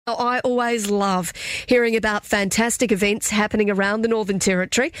I always love hearing about fantastic events happening around the Northern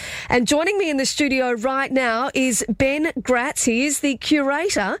Territory. And joining me in the studio right now is Ben Gratz. He is the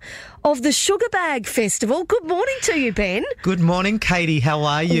curator of the Sugarbag Festival. Good morning to you, Ben. Good morning, Katie. How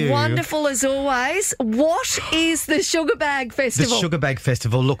are you? Wonderful as always. What is the Sugarbag Festival? The Sugarbag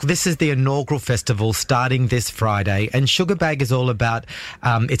Festival. Look, this is the inaugural festival starting this Friday. And Sugarbag is all about,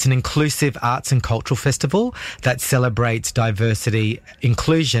 it's an inclusive arts and cultural festival that celebrates diversity,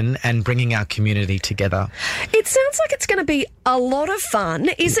 inclusion and bringing our community together. It sounds like it's going to be a lot of fun.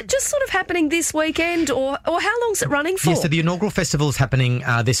 Is it just sort of happening this weekend or how long's it running for? Yeah, so the inaugural festival is happening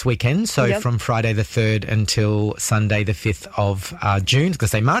this weekend. So from Friday the 3rd until Sunday the 5th of June. I was going to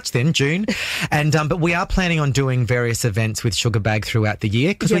say March then, June. And but we are planning on doing various events with Sugarbag throughout the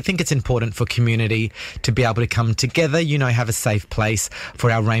year because we think it's important for community to be able to come together, you know, have a safe place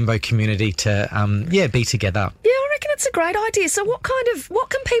for our rainbow community to, be together. Yeah, I reckon it's a great idea. So what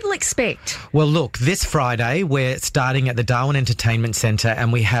can people expect? Well, look, this Friday we're starting at the Darwin Entertainment Centre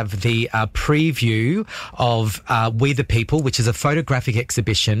and we have the preview of We the People, which is a photographic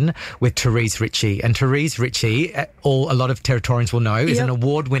exhibition with Therese Ritchie. And Therese Ritchie, a lot of Territorians will know, is an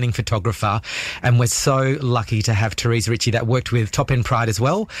award-winning photographer. And we're so lucky to have Therese Ritchie that worked with Top End Pride as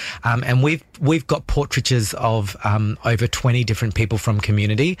well. And we've got portraitures of over 20 different people from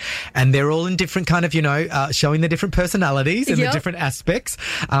community. And they're all in different kind of, showing the different personalities and the different aspects.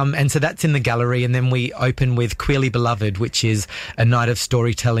 And so that's in the gallery. And then we open with Queerly Beloved, which is a night of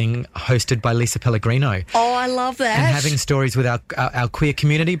storytelling hosted by Lisa Pellegrino. Oh, I love that. And having stories with our queer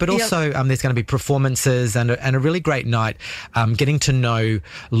community, but also there's going to be performances and a really great night getting to know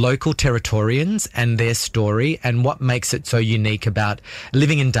local Territorians and their story and what makes it so unique about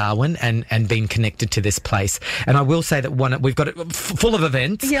living in Darwin and being connected to this place. And I will say that we've got it full of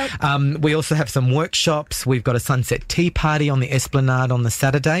events. We also have some workshops. We've got a sunset tea party on the Esplanade on the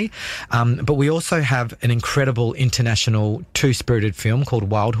Saturday. But we also have an incredible international two-spirited film called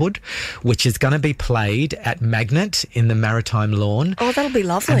Wildhood, which is going to be played at Magnet in the Maritime Lawn. Oh, that'll be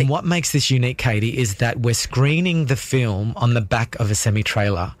lovely. And what makes this unique, Katie, is that we're screening the film on the back of a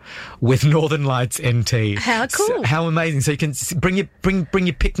semi-trailer with Northern Lights NT. How cool. So, how amazing. So you can bring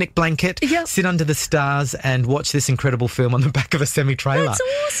your picnic blanket, sit under the stars and watch this incredible film on the back of a semi-trailer. That's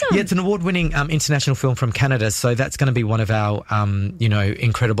awesome. Yeah, it's an award-winning international film from Canada, so that's going to be one of our,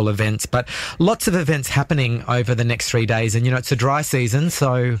 incredible events. But lots of events happening over the next 3 days. And, it's a dry season,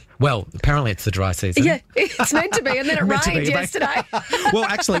 so, apparently it's the dry season. Yeah, it's meant to be, and then it rained yesterday. Well,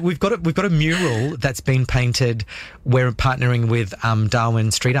 actually, we've got a mural that's been painted. We're partnering with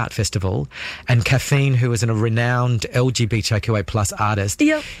Darwin Street Art Festival, and Caffeine, who is a renowned LGBTQA plus artist,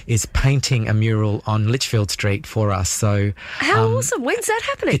 is painting a mural on Litchfield Street for us. So how awesome! When's that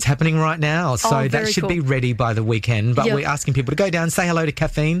happening? It's happening right now, so that should be ready by the weekend. But we're asking people to go down, say hello to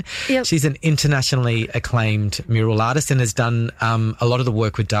Caffeine. She's an internationally acclaimed mural artist and has done a lot of the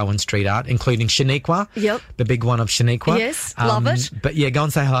work with Darwin Street Art, including Shaniqua, the big one of Shaniqua. Yes, love it. But go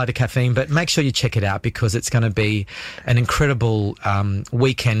and say hi to Caffeine. But make sure you check it out because it's going to be an incredible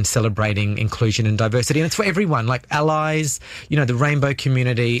weekend celebrating inclusion and diversity. And it's for everyone, like allies, the rainbow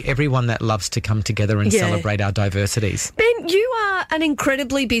community, everyone that loves to come together and celebrate our diversities. Ben, you are an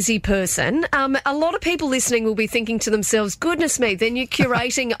incredibly busy person. A lot of people listening will be thinking to themselves, goodness me, then you're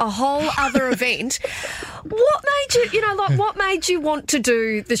curating a whole other event. What made you, what made you want to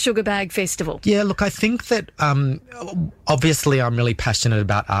do the Sugarbag Festival? Yeah, look, I think that obviously I'm really passionate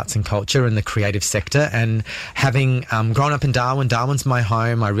about arts and culture and the creative sector, and having grown up in Darwin, Darwin's my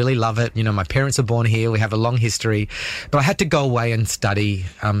home. I really love it. My parents were born here. We have a long history, but I had to go away and study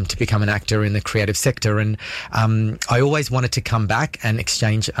to become an actor in the creative sector, and I always wanted to come back and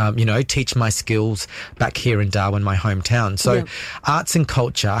exchange, teach my skills back here in Darwin, my hometown. So arts and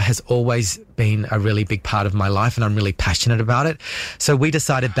culture has always been a really big part of my life, and I'm really passionate about it. So we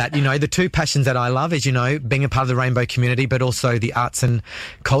decided that, the two passions that I love is, being a part of the rainbow community, but also the arts and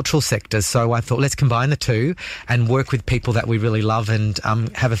cultural sectors. So I thought, let's combine the two and work with people that we really love and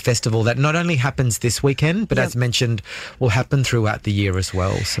have a festival that not only happens this weekend, but as mentioned, will happen throughout the year as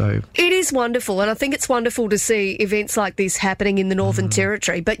well. So it is wonderful, and I think it's wonderful to see events like this happening in the Northern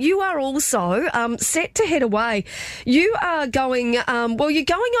Territory. But you are also set to head away. You are going, you're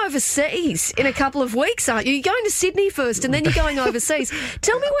going overseas. event in a couple of weeks, aren't you? You're going to Sydney first and then you're going overseas.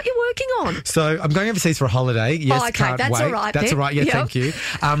 Tell me what you're working on. So I'm going overseas for a holiday. Yes, okay, can't that's wait. all right. That's all right. Yeah, yep. Thank you.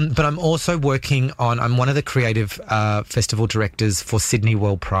 But I'm also working on, I'm one of the creative festival directors for Sydney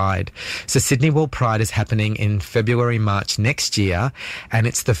World Pride. So Sydney World Pride is happening in February, March next year, and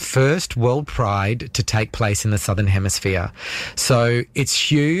it's the first World Pride to take place in the Southern Hemisphere. So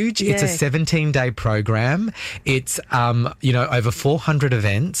it's huge. Yeah. It's a 17-day program. It's, over 400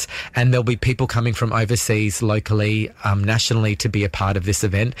 events, and there'll be people coming from overseas, locally, nationally to be a part of this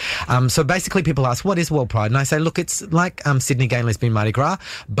event. So basically people ask, what is World Pride? And I say, look, it's like Sydney Gay and Lesbian Mardi Gras,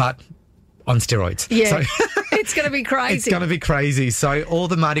 but on steroids. Yeah, so, it's going to be crazy. It's going to be crazy. So all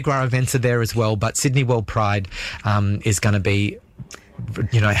the Mardi Gras events are there as well, but Sydney World Pride is going to be,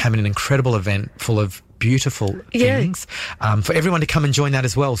 having an incredible event full of beautiful things for everyone to come and join that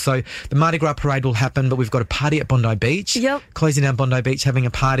as well. So the Mardi Gras parade will happen, but we've got a party at Bondi Beach, closing down Bondi Beach, having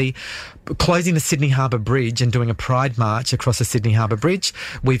a party, closing the Sydney Harbour Bridge and doing a pride march across the Sydney Harbour Bridge.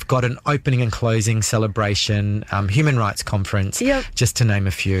 We've got an opening and closing celebration, human rights conference, just to name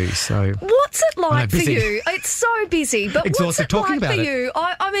a few. So what's it like for you? It's so busy, but what's it like for you?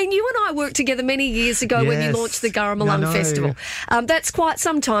 I mean, you and I worked together many years ago when you launched the Garamalung Festival. That's quite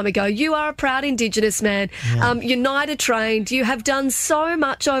some time ago. You are a proud Indigenous man. You're NIDA trained. You have done so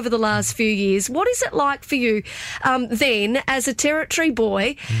much over the last few years. What is it like for you then, as a Territory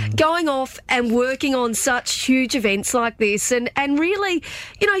boy, going off and working on such huge events like this? And really,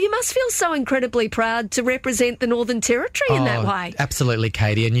 you must feel so incredibly proud to represent the Northern Territory in that way. Absolutely,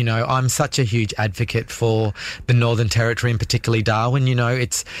 Katie. And, I'm such a huge advocate for the Northern Territory and particularly Darwin.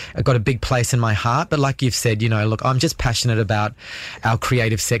 It's got a big place in my heart. But like you've said, look, I'm just passionate about our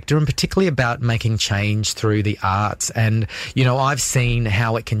creative sector and particularly about making change through the arts. And, I've seen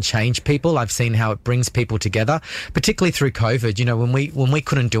how it can change people. I've seen how it brings people together, particularly through COVID. When we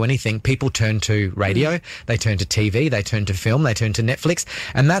couldn't do anything, people turned to radio, they turned to TV, they turned to film, they turned to Netflix,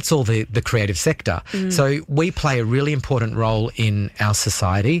 and that's all the creative sector. So we play a really important role in our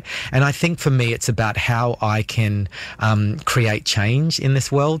society. And I think for me, it's about how I can create change in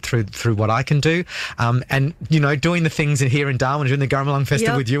this world through what I can do. And, doing the things here in Darwin, doing the Garamalung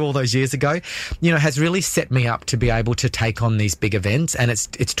Festival with you all those years ago, has really set me up to be able to take on these big events, and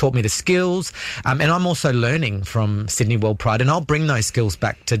it's taught me the skills, and I'm also learning from Sydney World Pride, and I'll bring those skills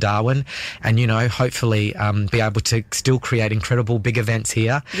back to Darwin and, hopefully be able to still create incredible big events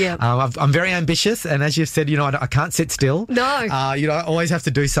here. I'm very ambitious, and as you've said, I can't sit still. No. I always have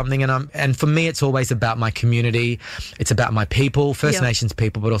to do something, and for me it's always about my community, it's about my people, First Nations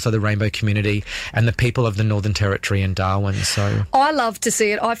people, but also the Rainbow community and the people of the Northern Territory and Darwin. So I love to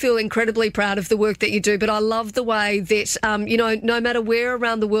see it. I feel incredibly proud of the work that you do, but I love the way that, no matter where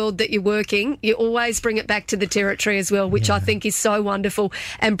around the world that you're working, you always bring it back to the Territory as well, which I think is so wonderful.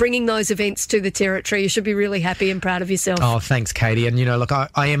 And bringing those events to the Territory, you should be really happy and proud of yourself. Oh, thanks, Katie. And, look,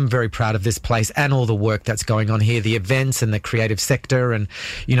 I am very proud of this place and all the work that's going on here, the events and the creative sector. And,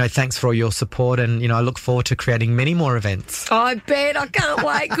 thanks for all your support. And, I look forward to creating many more events. I bet. I can't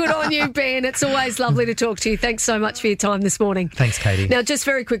wait. Good on you, Ben. It's always lovely to talk to you. Thanks so much for your time this morning. Thanks, Katie. Now, just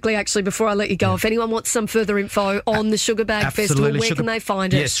very quickly, actually, before I let you go, if anyone wants some further info on the Sugarbag Festival, where can they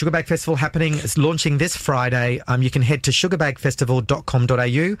find it? Yes, Sugarbag Festival happening. It's launching this Friday. You can head to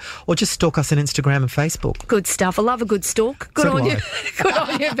sugarbagfestival.com.au or just stalk us on Instagram and Facebook. Good stuff. I love a good stalk. Good on you. Good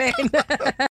on you, Ben.